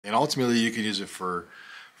And ultimately you can use it for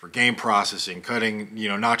game processing, cutting,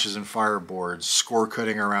 notches in fireboards, score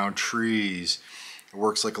cutting around trees. It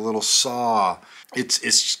works like a little saw.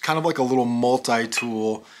 It's kind of like a little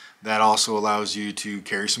multi-tool that also allows you to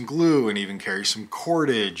carry some glue and even carry some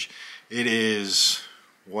cordage. It is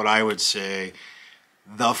what I would say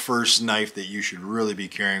the first knife that you should really be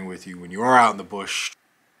carrying with you when you are out in the bush.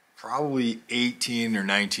 Probably 18 or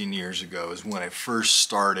 19 years ago is when I first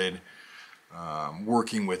started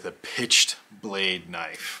working with a pitched blade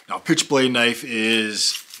knife. Now, pitched blade knife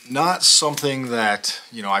is not something that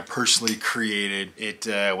I personally created. It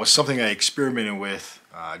was something I experimented with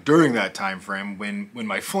during that time frame when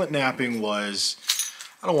my flint knapping was,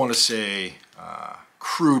 I don't want to say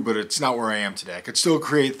crude, but it's not where I am today. I could still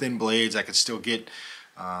create thin blades. I could still get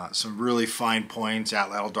some really fine points,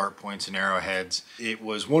 atlatl dart points and arrowheads. It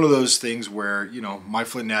was one of those things where, my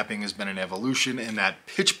flint knapping has been an evolution, and that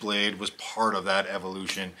pitch blade was part of that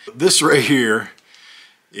evolution. This right here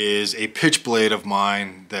is a pitch blade of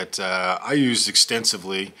mine that I used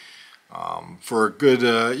extensively for a good,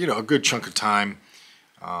 a good chunk of time.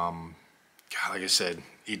 God, like I said,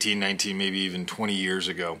 18, 19, maybe even 20 years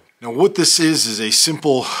ago. Now what this is a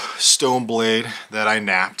simple stone blade that I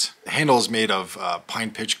knapped. The handle is made of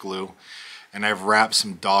pine pitch glue, and I've wrapped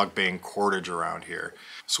some dog bang cordage around here.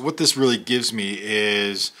 So what this really gives me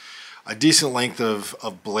is a decent length of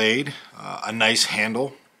blade, a nice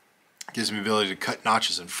handle. It gives me the ability to cut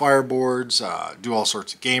notches in fireboards, do all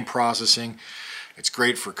sorts of game processing. It's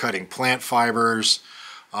great for cutting plant fibers.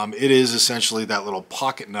 It is essentially that little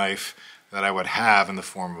pocket knife that I would have in the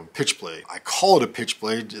form of a pitch blade. I call it a pitch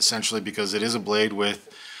blade essentially because it is a blade with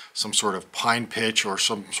some sort of pine pitch or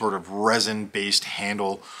some sort of resin-based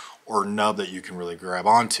handle or nub that you can really grab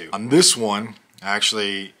onto. On this one, I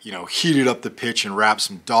actually, heated up the pitch and wrapped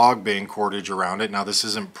some dog bang cordage around it. Now this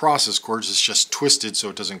isn't processed cordage, it's just twisted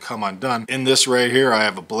so it doesn't come undone. In this right here, I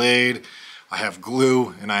have a blade, I have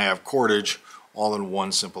glue, and I have cordage all in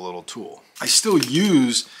one simple little tool. I still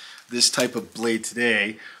use this type of blade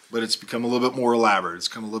today, but it's become a little bit more elaborate. It's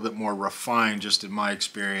become a little bit more refined just in my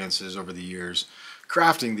experiences over the years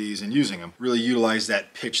crafting these and using them. Really utilize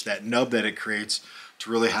that pitch, that nub that it creates to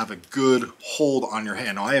really have a good hold on your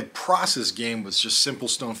hand. Now I have processed game with just simple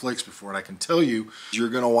stone flakes before, and I can tell you, you're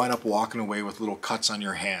gonna wind up walking away with little cuts on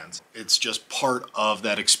your hands. It's just part of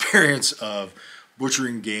that experience of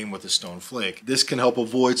butchering game with a stone flake. This can help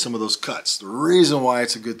avoid some of those cuts. The reason why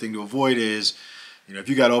it's a good thing to avoid is, if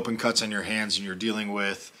you got open cuts on your hands and you're dealing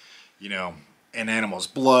with, an animal's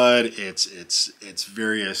blood, it's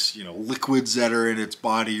various, liquids that are in its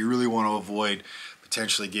body, you really want to avoid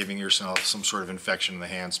potentially giving yourself some sort of infection in the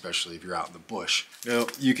hand, especially if you're out in the bush.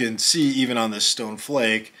 You can see even on this stone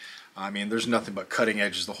flake, there's nothing but cutting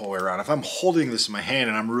edges the whole way around. If I'm holding this in my hand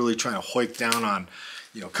and I'm really trying to hoik down on,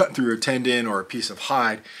 cutting through a tendon or a piece of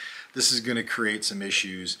hide, this is going to create some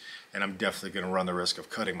issues, and I'm definitely going to run the risk of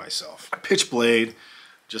cutting myself. A pitch blade,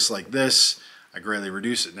 just like this, I greatly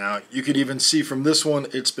reduce it. Now you can even see from this one,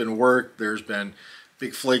 it's been worked. There's been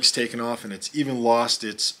big flakes taken off, and it's even lost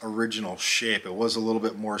its original shape. It was a little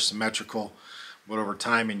bit more symmetrical, but over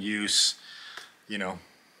time and use,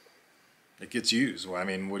 it gets used. Well,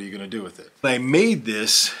 what are you going to do with it? When I made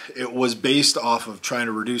this, it was based off of trying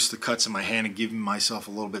to reduce the cuts in my hand and giving myself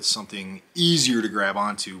a little bit something easier to grab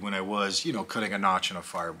onto when I was, cutting a notch in a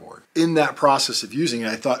fireboard. In that process of using it,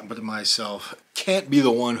 I thought to myself, can't be the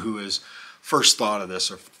one who is first thought of this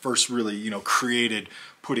or first really, created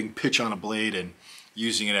putting pitch on a blade and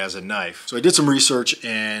using it as a knife. So I did some research,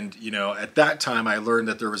 and, at that time I learned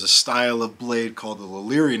that there was a style of blade called the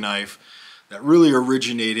Lilliri knife that really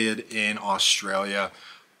originated in Australia,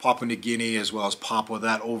 Papua New Guinea, as well as Papua,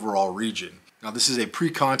 that overall region. Now this is a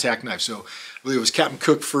pre-contact knife. So I believe it was Captain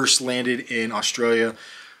Cook first landed in Australia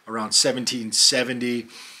around 1770.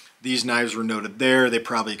 These knives were noted there. They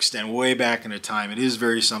probably extend way back into time. It is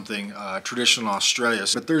very something traditional in Australia,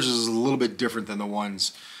 but theirs is a little bit different than the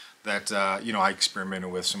ones that I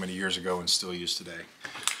experimented with so many years ago and still use today.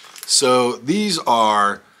 So these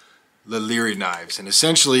are Lilliri knives, and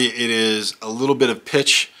essentially it is a little bit of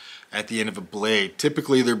pitch at the end of a blade.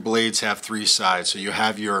 Typically their blades have three sides. So you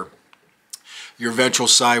have your ventral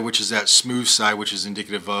side, which is that smooth side, which is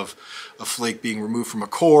indicative of a flake being removed from a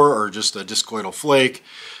core or just a discoidal flake.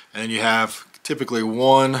 And then you have typically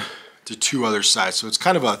one to two other sides. So it's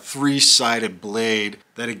kind of a three-sided blade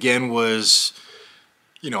that again was,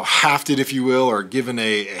 hafted, if you will, or given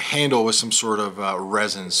a handle with some sort of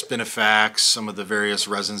resin, spinifax, some of the various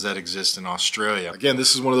resins that exist in Australia. Again,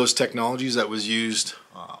 this is one of those technologies that was used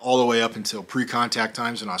all the way up until pre-contact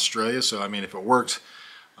times in Australia. So, if it worked,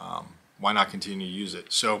 why not continue to use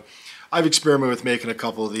it? So I've experimented with making a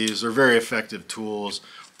couple of these. They're very effective tools.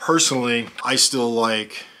 Personally, I still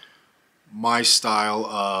like my style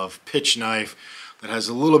of pitch knife that has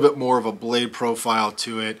a little bit more of a blade profile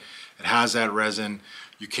to it. It has that resin.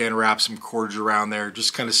 You can wrap some cordage around there.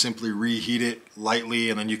 Just kind of simply reheat it lightly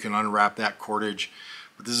and then you can unwrap that cordage.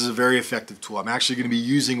 But this is a very effective tool. I'm actually going to be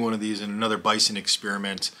using one of these in another bison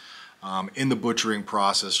experiment in the butchering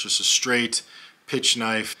process. Just a straight pitch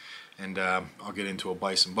knife, and I'll get into a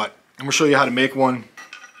bison. But I'm going to show you how to make one.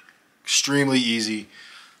 Extremely easy,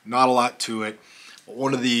 not a lot to it. But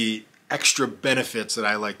one of the extra benefits that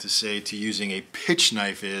I like to say to using a pitch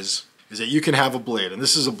knife is that you can have a blade. And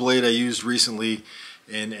this is a blade I used recently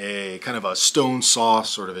in a kind of a stone saw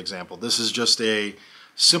sort of example. This is just a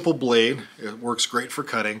simple blade. It works great for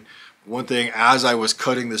cutting. One thing, as I was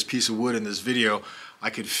cutting this piece of wood in this video, I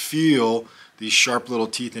could feel these sharp little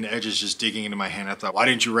teeth and edges just digging into my hand. I thought, why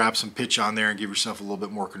didn't you wrap some pitch on there and give yourself a little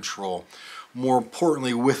bit more control? More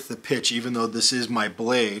importantly, with the pitch, even though this is my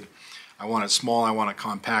blade, I want it small, I want it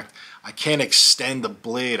compact, I can't extend the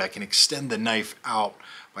blade, I can extend the knife out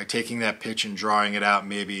by taking that pitch and drawing it out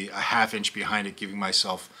maybe a ½ inch behind it, giving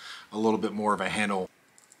myself a little bit more of a handle.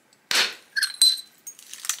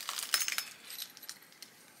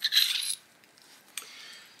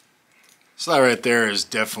 So that right there is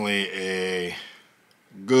definitely a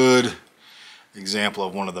good example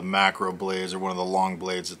of one of the macro blades or one of the long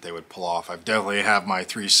blades that they would pull off. I definitely have my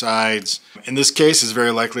 3 sides. In this case, it's very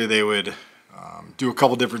likely they would do a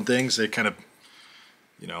couple different things. They kind of,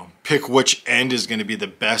 you know, pick which end is going to be the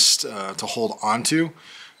best to hold onto.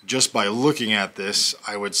 Just by looking at this,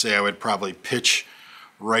 I would say I would probably pitch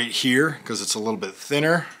right here because it's a little bit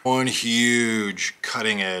thinner. One huge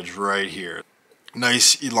cutting edge right here.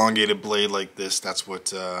 Nice elongated blade like this, that's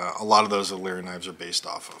what a lot of those Illyria knives are based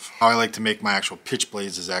off of. How I like to make my actual pitch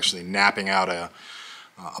blades is actually napping out a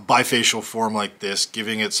bifacial form like this,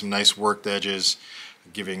 giving it some nice worked edges,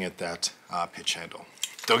 giving it that pitch handle.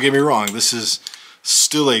 Don't get me wrong, this is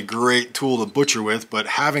still a great tool to butcher with, but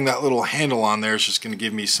having that little handle on there is just going to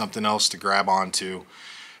give me something else to grab onto.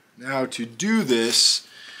 Now to do this,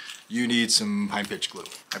 you need some pine pitch glue.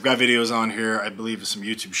 I've got videos on here, I believe some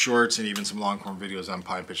YouTube shorts and even some long form videos on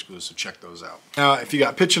pine pitch glue, so check those out. Now if you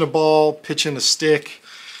got pitch in a ball, pitch in a stick,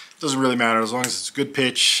 it doesn't really matter as long as it's a good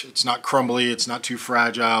pitch, it's not crumbly, it's not too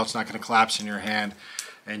fragile, it's not going to collapse in your hand,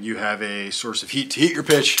 and you have a source of heat to heat your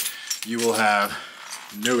pitch, you will have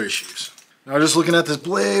no issues. Now just looking at this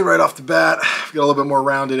blade right off the bat, I've got a little bit more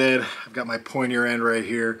rounded edge. I've got my pointier end right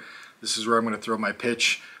here. This is where I'm going to throw my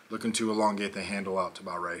pitch, looking to elongate the handle out to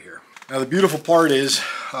about right here. Now the beautiful part is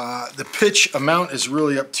the pitch amount is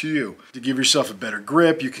really up to you. To give yourself a better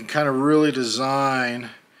grip, you can kind of really design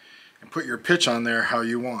and put your pitch on there how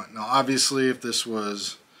you want. Now obviously if this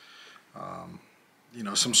was you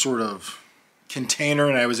know, some sort of container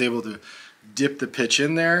and I was able to dip the pitch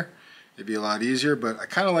in there, it'd be a lot easier, but I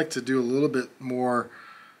kind of like to do a little bit more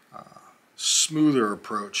smoother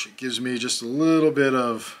approach. It gives me just a little bit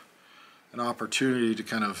of an opportunity to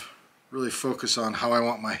kind of really focus on how I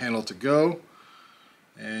want my handle to go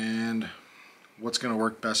and what's going to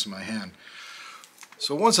work best in my hand.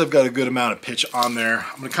 So once I've got a good amount of pitch on there,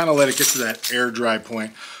 I'm going to kind of let it get to that air dry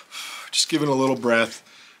point. Just giving a little breath.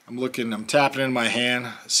 I'm tapping in my hand,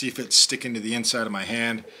 see if it's sticking to the inside of my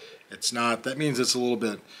hand. It's not. That means it's a little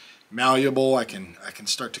bit malleable. I can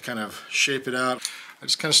start to kind of shape it out. I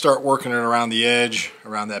just kind of start working it around the edge,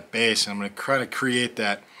 around that base, and I'm going to kind of create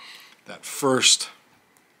that first,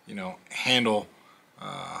 you know, handle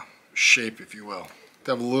shape, if you will. I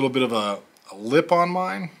have a little bit of a lip on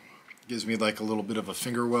mine. It gives me like a little bit of a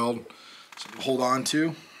finger weld, something to hold on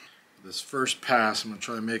to. This first pass, I'm going to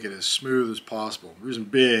try to make it as smooth as possible. The reason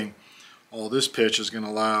being, all this pitch is going to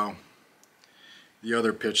allow the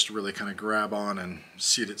other pitch to really kind of grab on and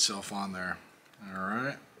seat itself on there.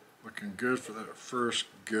 Alright, looking good for that first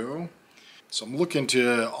go. So I'm looking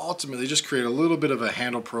to ultimately just create a little bit of a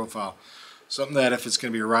handle profile. Something that if it's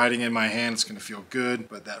going to be riding in my hand, it's going to feel good.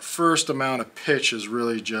 But that first amount of pitch is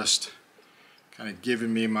really just kind of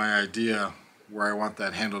giving me my idea where I want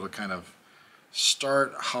that handle to kind of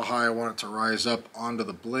start, how high I want it to rise up onto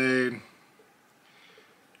the blade.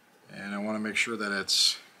 And I want to make sure that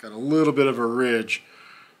it's got a little bit of a ridge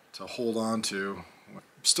to hold on to.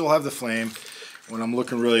 Still have the flame. What I'm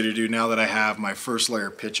looking really to do now that I have my first layer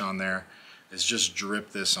pitch on there is just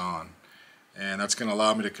drip this on. And that's going to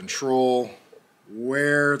allow me to control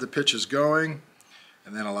where the pitch is going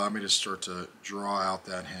and then allow me to start to draw out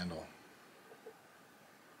that handle.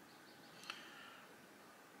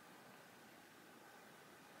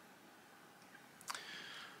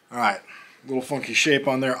 Alright, little funky shape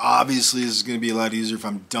on there. Obviously, this is going to be a lot easier if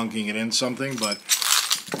I'm dunking it in something, but,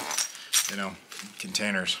 you know,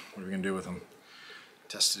 containers, what are we going to do with them?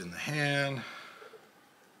 Test it in the hand.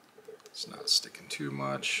 It's not sticking too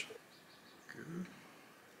much. Good.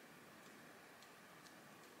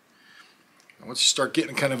 And once you start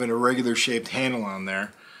getting kind of an irregular shaped handle on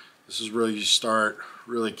there, this is where you start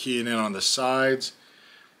really keying in on the sides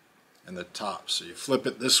and the top. So you flip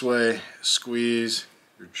it this way, squeeze,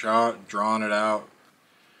 you're drawing it out,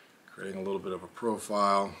 creating a little bit of a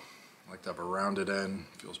profile. I like to have a rounded end,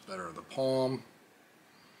 feels better in the palm.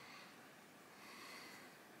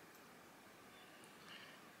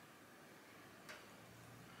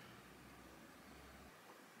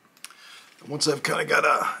 Once I've kind of got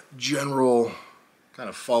a general kind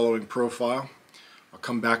of following profile, I'll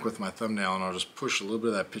come back with my thumbnail and I'll just push a little bit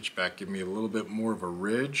of that pitch back, give me a little bit more of a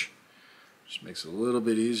ridge. Just makes it a little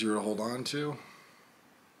bit easier to hold on to.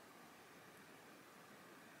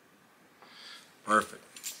 Perfect.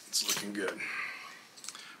 It's looking good.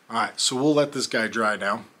 Alright, so we'll let this guy dry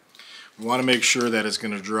now. We want to make sure that it's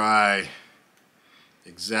going to dry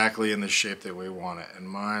exactly in the shape that we want it. And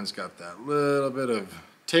mine's got that little bit of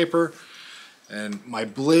taper. And my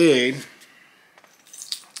blade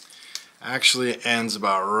actually ends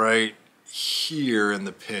about right here in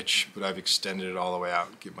the pitch, but I've extended it all the way out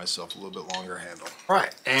and give myself a little bit longer handle. All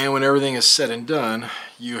right, and when everything is said and done,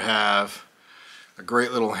 you have a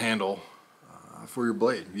great little handle for your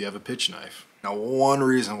blade. You have a pitch knife. Now, one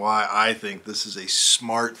reason why I think this is a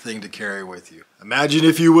smart thing to carry with you. Imagine,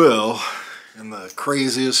 if you will, in the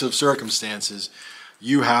craziest of circumstances,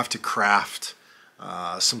 you have to craft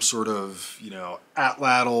some sort of, you know,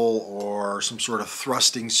 atlatl or some sort of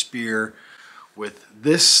thrusting spear. With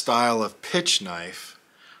this style of pitch knife,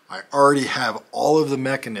 I already have all of the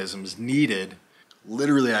mechanisms needed.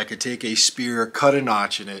 Literally, I could take a spear, cut a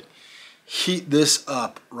notch in it, heat this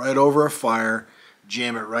up right over a fire,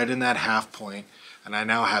 jam it right in that half point, and I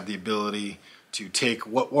now have the ability to take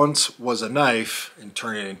what once was a knife and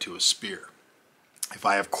turn it into a spear. If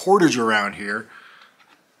I have cordage around here,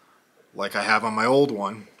 like I have on my old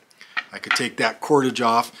one, I could take that cordage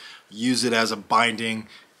off, use it as a binding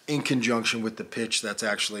in conjunction with the pitch that's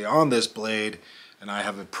actually on this blade, and I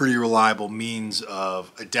have a pretty reliable means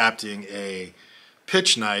of adapting a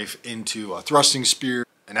pitch knife into a thrusting spear,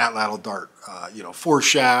 an atlatl dart, you know, force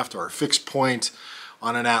shaft or a fixed point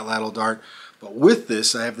on an atlatl dart. But with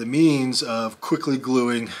this, I have the means of quickly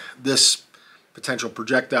gluing this potential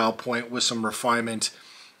projectile point with some refinement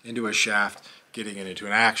into a shaft, getting it into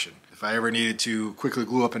an action. If I ever needed to quickly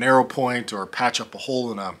glue up an arrow point or patch up a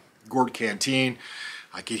hole in a gourd canteen,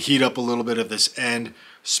 I could heat up a little bit of this end,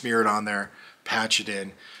 smear it on there, patch it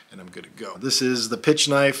in, and I'm good to go. This is the pitch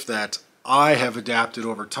knife that I have adapted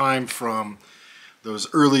over time, from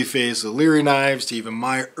those early phase Leary knives to even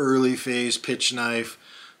my early phase pitch knife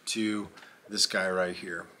to this guy right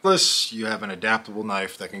here. Plus, you have an adaptable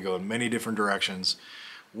knife that can go in many different directions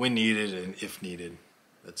when needed and if needed.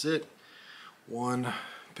 That's it. One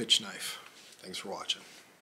pitch knife. Thanks for watching.